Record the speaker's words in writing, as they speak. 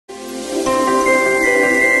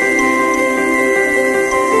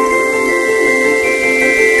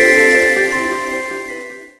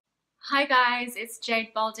guys, it's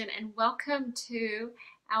Jade Bolden and welcome to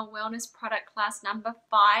our wellness product class number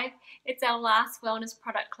 5. It's our last wellness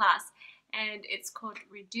product class and it's called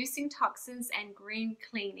Reducing Toxins and Green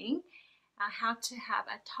Cleaning, how to have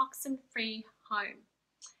a toxin-free home.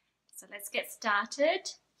 So let's get started.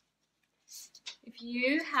 If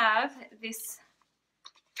you have this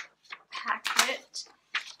packet,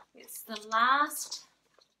 it's the last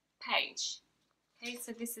page. Okay,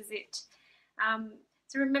 so this is it.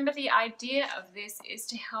 So remember, the idea of this is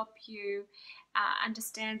to help you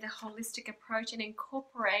understand the holistic approach and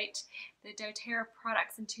incorporate the doTERRA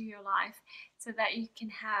products into your life so that you can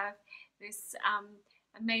have this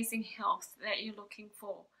amazing health that you're looking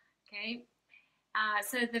for. Okay,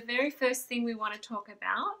 so the very first thing we want to talk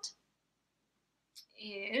about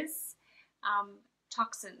is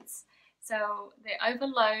toxins. So the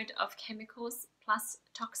overload of chemicals plus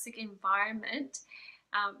toxic environment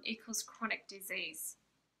equals chronic disease.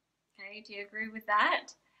 Okay, do you agree with that?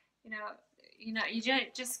 You know, you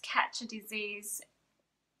don't just catch a disease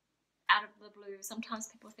out of the blue. Sometimes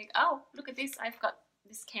people think, oh, look at this, I've got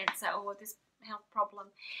this cancer or this health problem,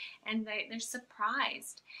 and they're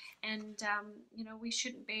surprised. And you know, we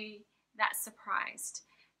shouldn't be that surprised.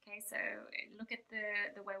 Okay, so look at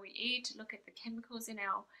the way we eat, look at the chemicals in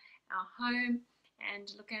our home,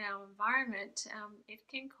 and look at our environment. It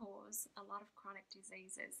can cause a lot of chronic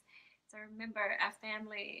diseases. So remember our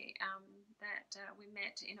family that we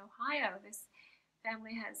met in Ohio. This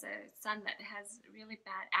family has a son that has really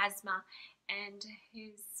bad asthma, and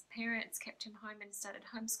his parents kept him home and started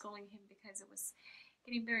homeschooling him because it was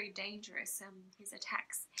getting very dangerous, his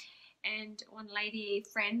attacks. And one lady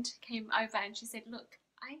friend came over and she said, look,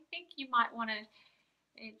 I think you might want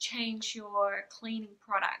to change your cleaning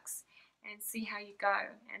products and see how you go.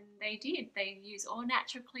 And they did. They use all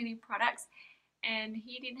natural cleaning products, and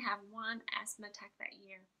he didn't have one asthma attack that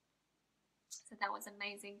year. So that was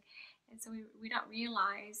amazing. And so we don't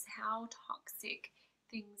realize how toxic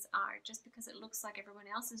things are. Just because it looks like everyone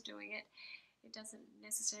else is doing it, it doesn't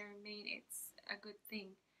necessarily mean it's a good thing.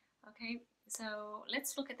 Okay, so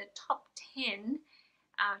let's look at the top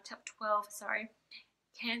 12,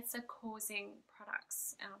 cancer causing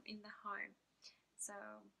products in the home. So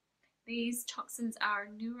these toxins are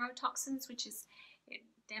neurotoxins, which is, it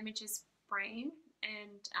damages brain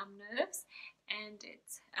and nerves, and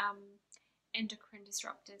it's endocrine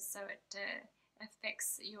disruptors, so it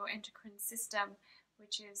affects your endocrine system,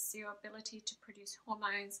 which is your ability to produce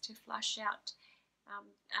hormones, to flush out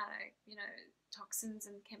you know, toxins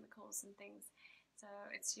and chemicals and things. So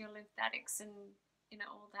it's your lymphatics and, you know,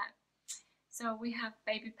 all that. So we have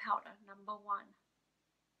baby powder, number 1,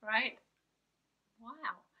 right?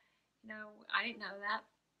 Wow, no, I didn't know that.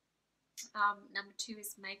 Number 2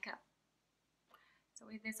 is makeup. So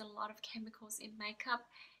there's a lot of chemicals in makeup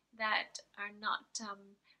that are not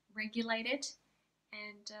regulated,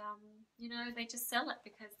 and you know, they just sell it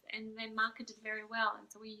and they're marketed very well, and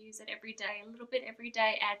so we use it every day. A little bit every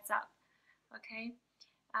day adds up. Okay,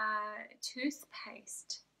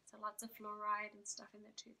 toothpaste. So lots of fluoride and stuff in the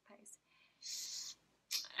toothpaste.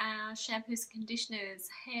 Shampoos, conditioners,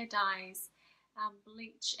 hair dyes,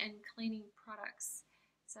 bleach and cleaning products.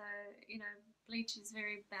 So, you know, bleach is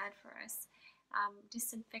very bad for us.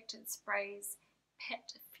 Disinfectant sprays,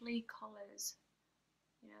 pet flea collars.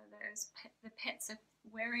 You know, the pets are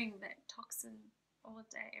wearing that toxin all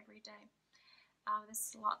day, every day.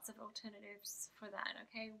 There's lots of alternatives for that.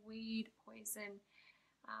 Okay, weed poison,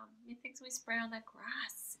 things we spray on the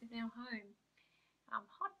grass in our home,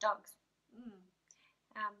 hot dogs,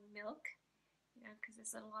 milk. You know, because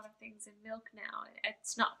there's a lot of things in milk now.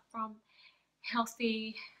 It's not from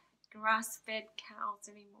healthy grass-fed cows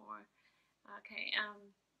anymore. Okay,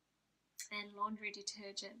 and laundry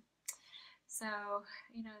detergent. So,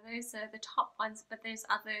 you know, those are the top ones, but there's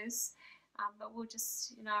others. But we'll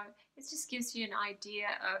just, you know, it just gives you an idea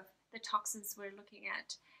of the toxins we're looking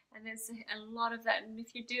at. And there's a lot of that. And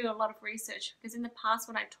if you do a lot of research, because in the past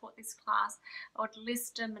when I taught this class, I would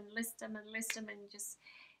list them and list them and list them, and just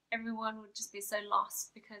everyone would just be so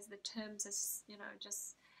lost because the terms are, you know,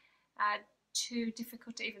 just too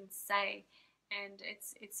difficult to even say, and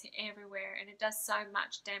it's everywhere, and it does so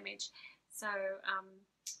much damage. So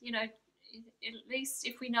you know, at least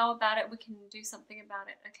if we know about it, we can do something about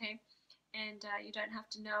it. Okay, and you don't have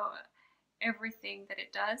to know everything that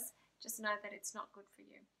it does. Just know that it's not good for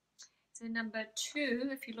you. So number 2,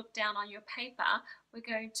 if you look down on your paper, we're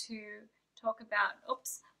going to talk about,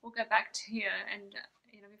 we'll go back to here, and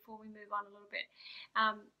you know, before we move on a little bit,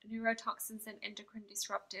 neurotoxins and endocrine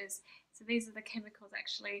disruptors. So these are the chemicals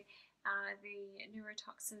actually, the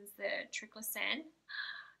neurotoxins, the triclosan,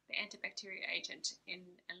 the antibacterial agent in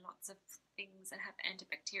lots of things that have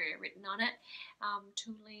antibacteria written on it.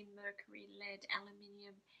 Toluene, mercury, lead,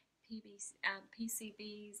 aluminium,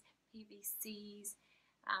 PCBs, PVCs,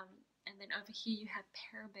 and then over here you have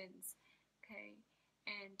parabens, okay,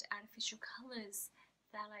 and artificial colours,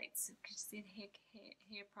 phthalates, which is in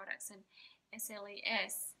hair products, and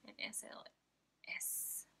SLES and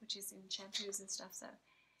SLS, which is in shampoos and stuff, so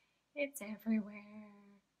it's everywhere.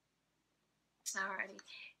 Alrighty,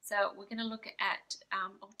 so we're going to look at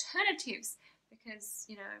alternatives, because,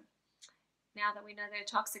 you know, now that we know they're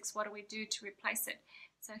toxics, what do we do to replace it?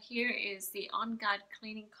 So here is the On Guard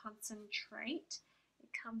Cleaning Concentrate. It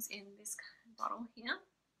comes in this bottle here,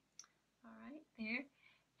 alright, there,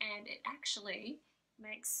 and it actually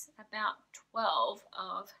makes about 12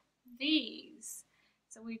 of these.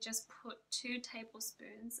 So we just put 2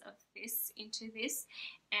 tablespoons of this into this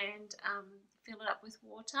and fill it up with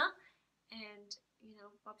water, and, you know,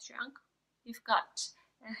 Bob's your uncle. You've got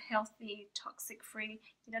a healthy, toxic-free.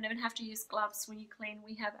 You don't even have to use gloves when you clean.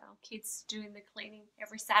 We have our kids doing the cleaning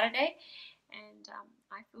every Saturday, and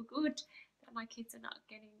I feel good that my kids are not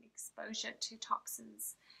getting exposure to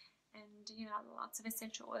toxins. And, you know, lots of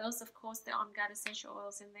essential oils. Of course, the On Guard essential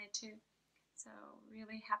oils in there too. So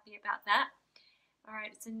really happy about that. All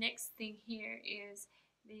right, so next thing here is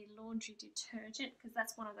the laundry detergent, because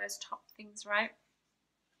that's one of those top things, right?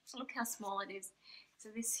 Look how small it is. So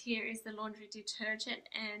this here is the laundry detergent,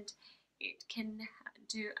 and it can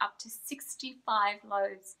do up to 65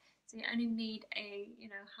 loads. So you only need a, you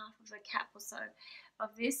know, half of a cap or so of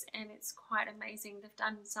this, and it's quite amazing. They've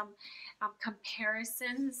done some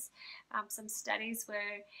comparisons, some studies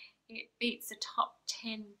where it beats the top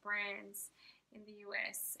 10 brands in the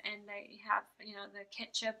US, and they have, you know, the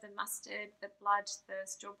ketchup, the mustard, the blood, the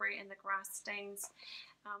strawberry, and the grass stains.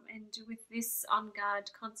 And with this On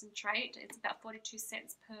Guard concentrate, it's about 42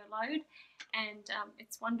 cents per load, and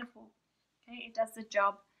it's wonderful. Okay, it does the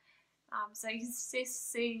job. So you can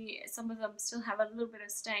see some of them still have a little bit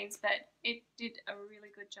of stains, but it did a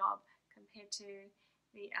really good job compared to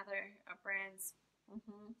the other brands.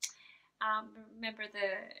 Remember,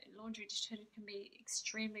 the laundry detergent can be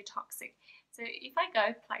extremely toxic. So if I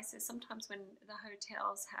go places, sometimes when the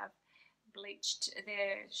hotels have bleached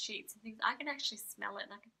their sheets and things, I can actually smell it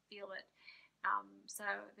and I can feel it. So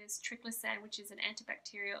there's triclosan, which is an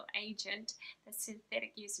antibacterial agent that's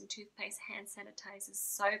synthetic, used in toothpaste, hand sanitizers,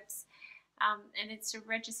 soaps, and it's a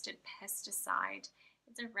registered pesticide.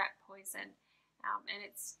 It's a rat poison, and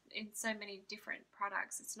it's in so many different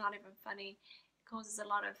products. It's not even funny. It causes a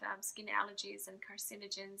lot of skin allergies and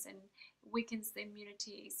carcinogens and weakens the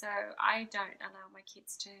immunity. So I don't allow my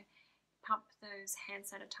kids to pump those hand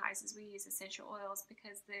sanitizers. We use essential oils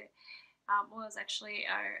because the oils actually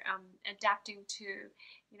are adapting to,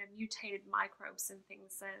 you know, mutated microbes and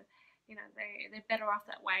things. So, you know, they're better off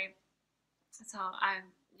that way. So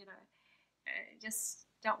you know, just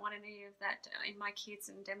don't want any of that in my kids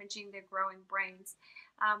and damaging their growing brains.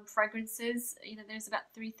 Fragrances, you know, there's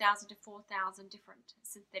about 3,000 to 4,000 different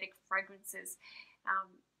synthetic fragrances.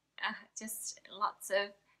 Just lots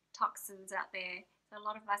of toxins out there. So a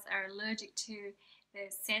lot of us are allergic to the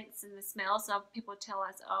scents and the smells. So people tell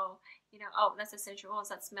us, oh, you know, oh, that's essential oils,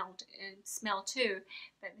 that smell too.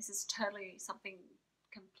 But this is totally something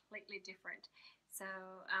completely different. So,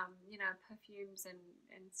 you know, perfumes and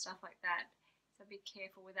stuff like that. So be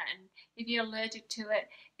careful with that. And if you're allergic to it,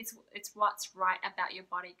 it's what's right about your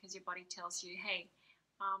body, because your body tells you, hey,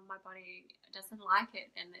 my body doesn't like it,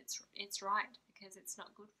 and it's right because it's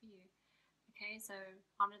not good for you. Okay, so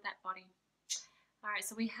honor that body. All right,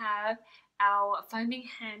 so we have our foaming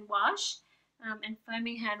hand wash, and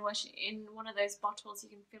foaming hand wash in one of those bottles. You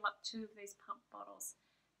can fill up 2 of these pump bottles.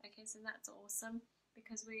 Okay, so that's awesome,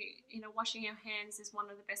 because you know, washing our hands is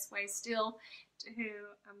one of the best ways still to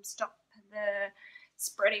stop the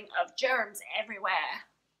spreading of germs everywhere.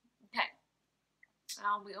 Okay,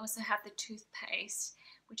 we also have the toothpaste,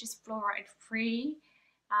 which is fluoride free,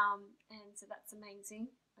 and so that's amazing.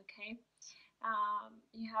 Okay.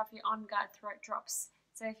 You have your On Guard throat drops.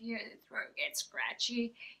 So if your throat gets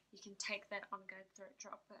scratchy, you can take that On Guard throat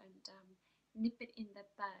drop and nip it in the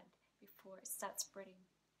bud before it starts spreading.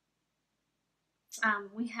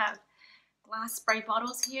 We have glass spray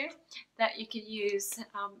bottles here that you can use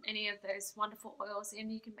any of those wonderful oils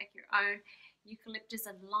in. You can make your own eucalyptus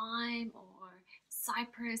and lime, or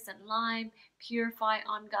cypress and lime, purify,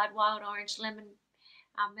 On Guard, wild orange, lemon,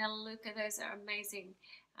 melaleuca. Those are amazing,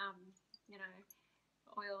 you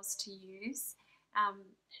know, oils to use.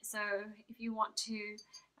 So if you want to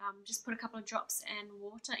just put a couple of drops and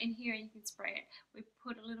water in here, and you can spray it. We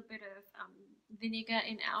put a little bit of vinegar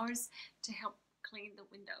in ours to help clean the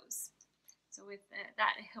windows. So with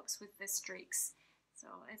that, it helps with the streaks. So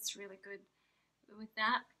it's really good with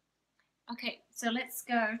that. Okay, so let's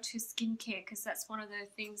go to skincare, because that's one of the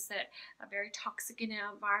things that are very toxic in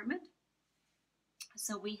our environment.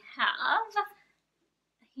 So we have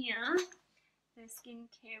here the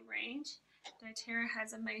skincare range. doTERRA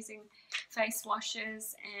has amazing face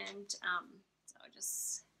washes, and so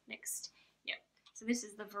just next, yep. So this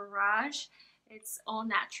is the Virage. It's all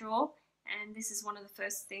natural, and this is one of the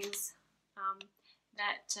first things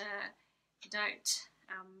that don't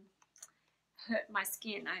hurt my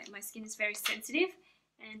skin. My skin is very sensitive,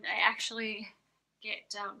 and I actually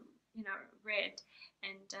get red,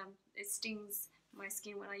 and it stings my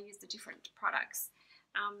skin when I use the different products.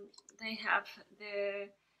 They have the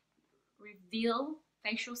Reveal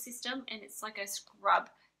facial system, and it's like a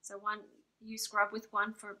scrub. So you scrub with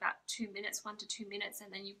one for about 2 minutes, 1 to 2 minutes,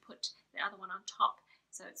 and then you put the other one on top.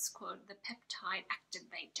 So it's called the peptide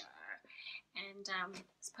activator, and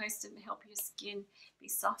it's supposed to help your skin be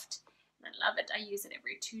soft. And I love it. I use it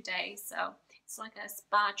every 2 days, so it's like a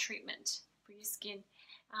spa treatment for your skin.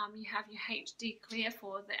 You have your HD Clear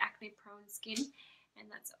for the acne prone skin,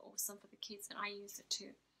 and that's awesome for the kids, and I use it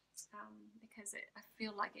too, because I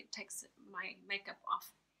feel like it takes my makeup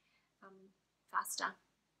off faster.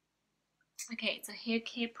 Okay, so hair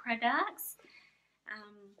care products.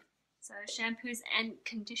 So shampoos and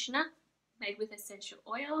conditioner made with essential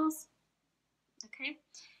oils. Okay,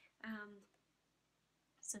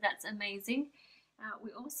 so that's amazing.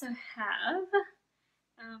 We also have,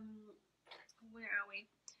 where are we?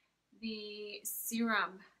 The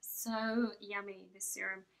serum. So yummy, this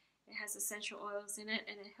serum. It has essential oils in it,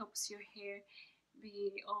 and it helps your hair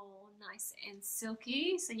be all nice and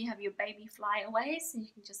silky. So you have your baby flyaways, and you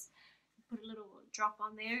can just put a little drop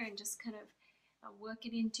on there and just kind of work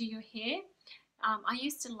it into your hair. I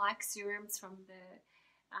used to like serums from the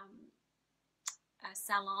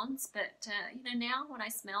salons, but now when I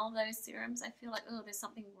smell those serums, I feel like, oh, there's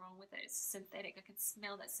something wrong with it. It's synthetic. I can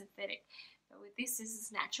smell that synthetic. But with this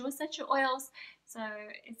is natural essential oils, so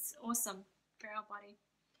it's awesome for our body,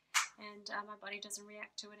 and my body doesn't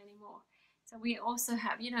react to it anymore. So we also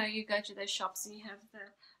have, you go to those shops and you have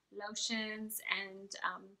the lotions and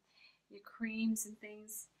your creams and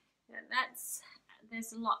things.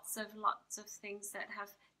 There's lots of things that have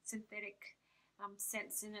synthetic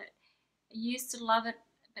scents in it. I used to love it,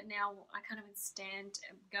 but now I can't even stand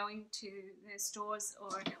going to the stores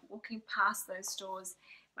or walking past those stores.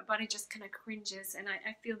 My body just kind of cringes, and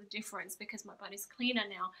I feel the difference because my body's cleaner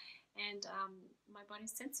now, and my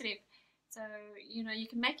body's sensitive. So you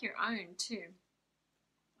can make your own too.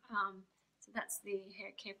 So that's the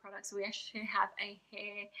hair care products. We actually have a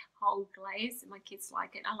hair hold glaze. My kids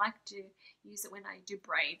like it. I like to use it when I do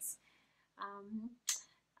braids.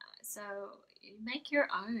 So you make your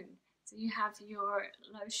own. So you have your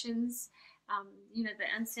lotions, the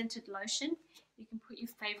unscented lotion. You can put your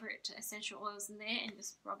favorite essential oils in there and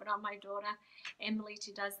just rub it on. My daughter, Emily,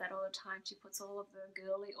 she does that all the time. She puts all of the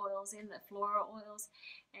girly oils in, the floral oils,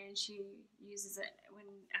 and she uses it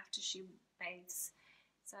after she bathes.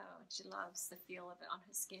 So she loves the feel of it on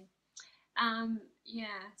her skin.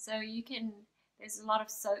 So there's a lot of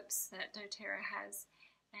soaps that doTERRA has,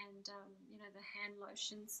 and the hand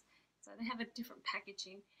lotions. So they have a different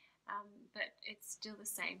packaging. But it's still the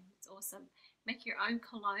same. It's awesome. Make your own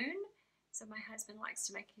cologne. So my husband likes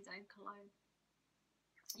to make his own cologne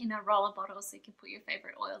in a roller bottle, so you can put your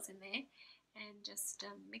favorite oils in there and just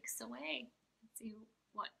mix away and see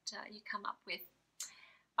what you come up with.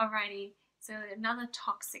 Alrighty, so another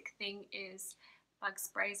toxic thing is bug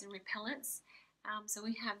sprays and repellents. So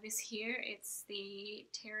we have this here. It's the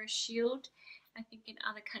Terra Shield. I think in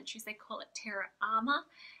other countries they call it Terra Armor.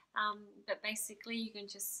 But basically you can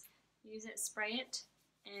just use it, spray it,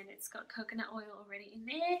 and it's got coconut oil already in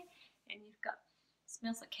there, and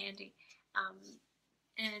smells like candy,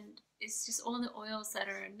 and it's just all the oils that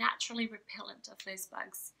are naturally repellent of those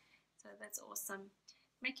bugs. So that's awesome.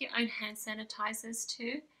 Make your own hand sanitizers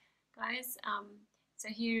too, guys. So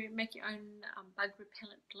here, make your own bug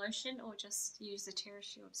repellent lotion, or just use the Terra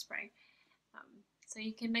Shield spray. So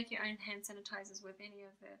you can make your own hand sanitizers with any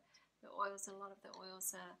of the oils. A lot of the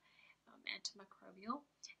oils are antimicrobial,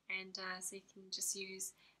 and so you can just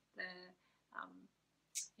use the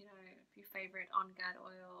your favorite On Guard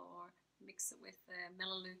oil, or mix it with the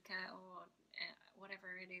Melaleuca or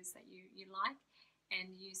whatever it is that you like,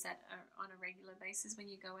 and use that on a regular basis when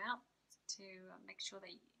you go out to make sure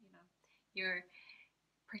that you're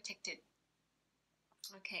protected.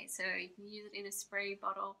 Okay, so you can use it in a spray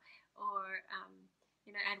bottle, or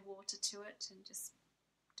add water to it and just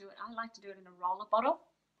do it. I like to do it in a roller bottle,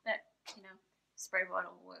 but spray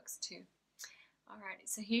bottle works too. Alright,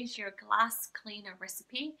 so here's your glass cleaner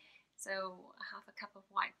recipe. So half a cup of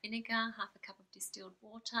white vinegar, half a cup of distilled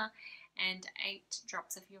water, and 8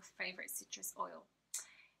 drops of your favorite citrus oil.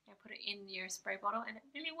 Now put it in your spray bottle, and it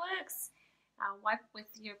really works. Wipe with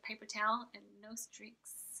your paper towel, and no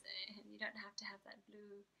streaks, and you don't have to have that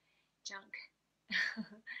blue junk.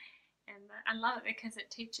 And I love it because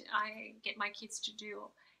I get my kids to do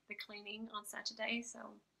the cleaning on Saturday, so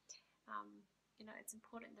you know, it's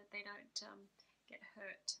important that they don't get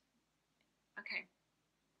hurt. Okay,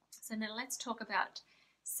 so now let's talk about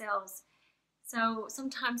cells. So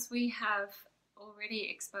sometimes we have already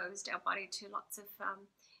exposed our body to lots of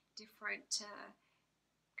different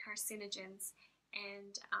carcinogens,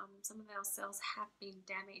 and some of our cells have been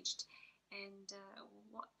damaged, and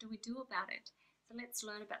what do we do about it? So let's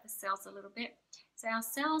learn about the cells a little bit. So our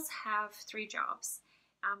cells have 3 jobs.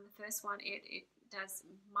 The first one, it does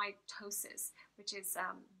mitosis, which is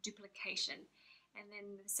duplication. And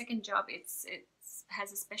then the second job, it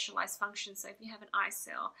has a specialized function. So if you have an eye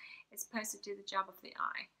cell, it's supposed to do the job of the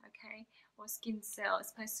eye, okay? Or a skin cell, it's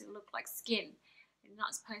supposed to look like skin. It's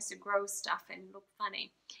not supposed to grow stuff and look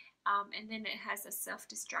funny. And then it has a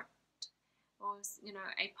self-destruct, or, you know,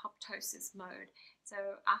 apoptosis mode. So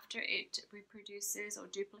after it reproduces or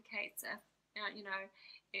duplicates you know,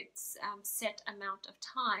 its set amount of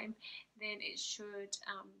time, then it should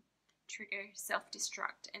trigger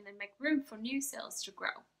self-destruct and then make room for new cells to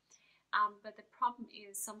grow. But the problem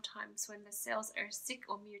is sometimes when the cells are sick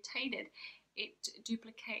or mutated, it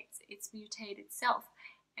duplicates its mutated self.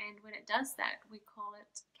 And when it does that, we call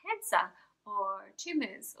it cancer or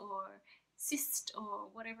tumors or cyst or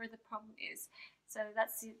whatever the problem is. So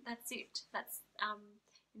that's it. That's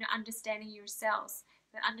you know, understanding your cells.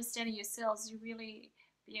 But understanding your cells, you really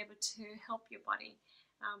be able to help your body,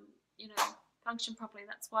 you know, function properly.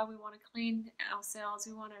 That's why we want to clean our cells.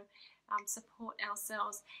 We want to support our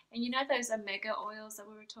cells. And you know those omega oils that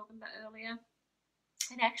we were talking about earlier?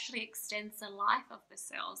 It actually extends the life of the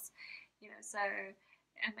cells. You know, so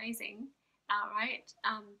amazing, right?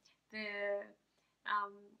 The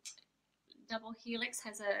double helix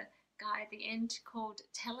has a guy at the end called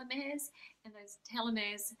telomeres, and those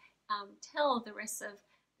telomeres tell the rest of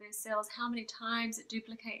the cells how many times it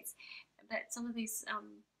duplicates. But some of these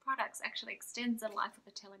products actually extends the life of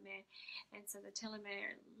the telomere, and so the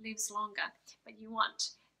telomere lives longer. But you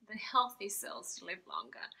want the healthy cells to live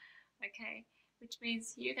longer, okay? Which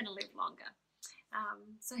means you're going to live longer.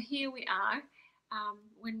 So here we are.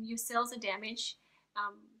 When your cells are damaged,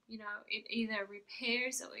 you know, it either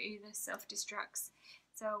repairs or either self-destructs.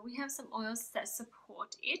 So we have some oils that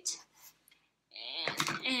support it.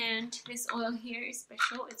 And this oil here is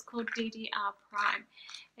special. It's called DDR Prime.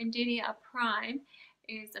 And DDR Prime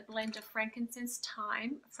is a blend of frankincense,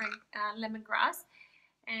 thyme, lemongrass,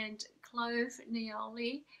 and clove,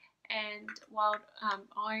 niaouli, and wild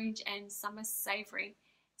orange and summer savory.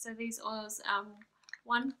 So these oils,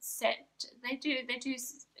 one set, they do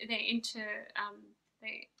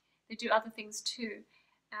other things too.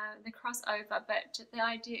 They cross over, but the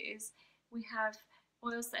idea is we have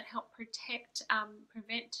oils that help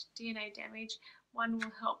prevent DNA damage. One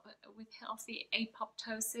will help with healthy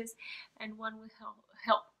apoptosis, and one will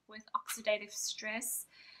help with oxidative stress.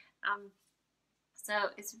 So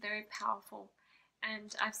it's very powerful,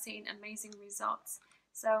 and I've seen amazing results.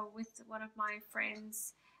 So with one of my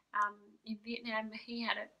friends in Vietnam, he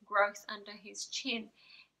had a growth under his chin,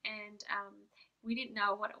 and we didn't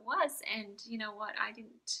know what it was. And you know what? I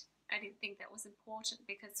didn't think that was important,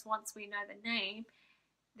 because once we know the name,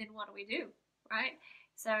 then what do, right?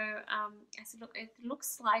 So I said, look, it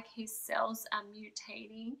looks like his cells are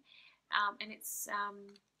mutating, and it's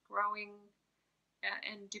growing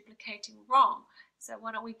and duplicating wrong. So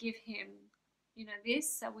why don't we give him, you know, this?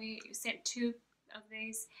 So we sent 2 of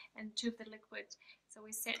these and 2 of the liquid. So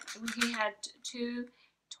he had 2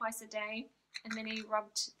 twice a day, and then he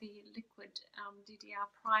rubbed the liquid DDR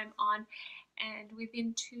Prime on, and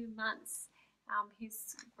within 2 months,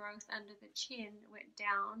 his growth under the chin went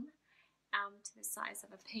down to the size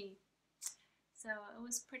of a pea. So it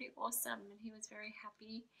was pretty awesome, and he was very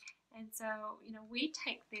happy. And so, you know, we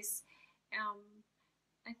take this,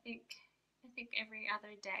 I think every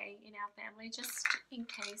other day in our family, just in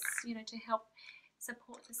case, you know, to help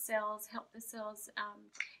support the cells, help the cells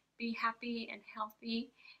be happy and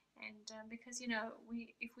healthy. And because, you know,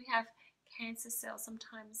 if we have cancer cells,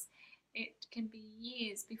 sometimes it can be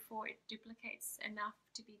years before it duplicates enough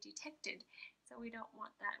to be detected. So we don't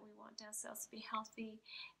want that. We want our cells to be healthy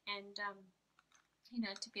and, you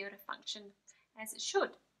know, to be able to function as it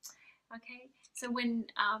should. Okay, so when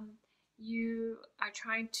you are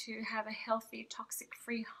trying to have a healthy,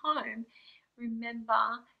 toxic-free home,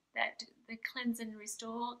 remember that the cleanse and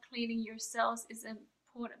restore, cleaning your cells, is an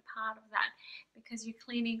important part of that, because you're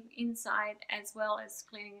cleaning inside as well as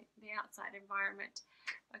cleaning the outside environment.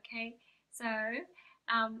 Okay, so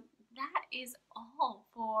that is all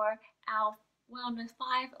for our wellness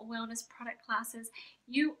 5 wellness product classes.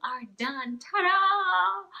 You are done.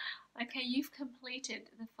 Ta-da! Okay, you've completed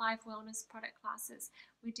the 5 wellness product classes.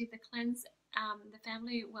 We did the cleanse, the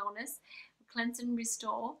family wellness, cleanse and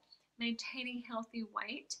restore, maintaining healthy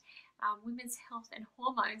weight, women's health and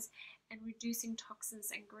hormones, and reducing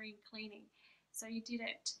toxins and green cleaning. So you did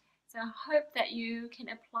it. So I hope that you can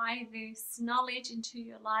apply this knowledge into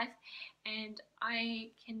your life, and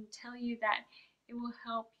I can tell you that it will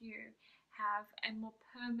help you have a more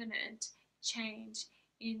permanent change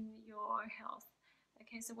in your health.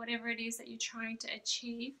 Okay, so whatever it is that you're trying to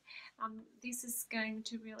achieve, this is going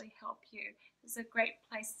to really help you. It's a great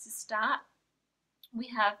place to start. We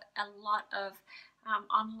have a lot of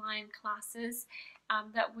online classes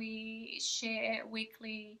that we share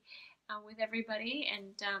weekly with everybody,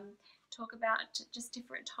 and talk about just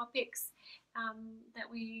different topics that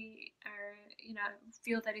we are,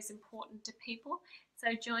 feel that is important to people.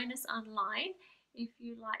 So join us online if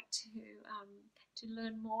you like to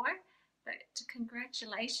learn more. But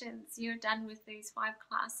congratulations, you're done with these 5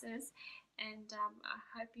 classes, and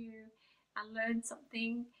I hope you learned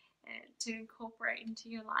something to incorporate into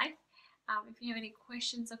your life. If you have any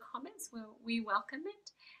questions or comments, we welcome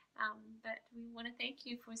it. But we want to thank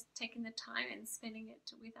you for taking the time and spending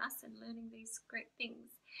it with us and learning these great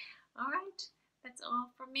things. All right, that's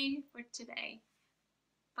all from me for today.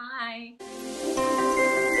 Bye.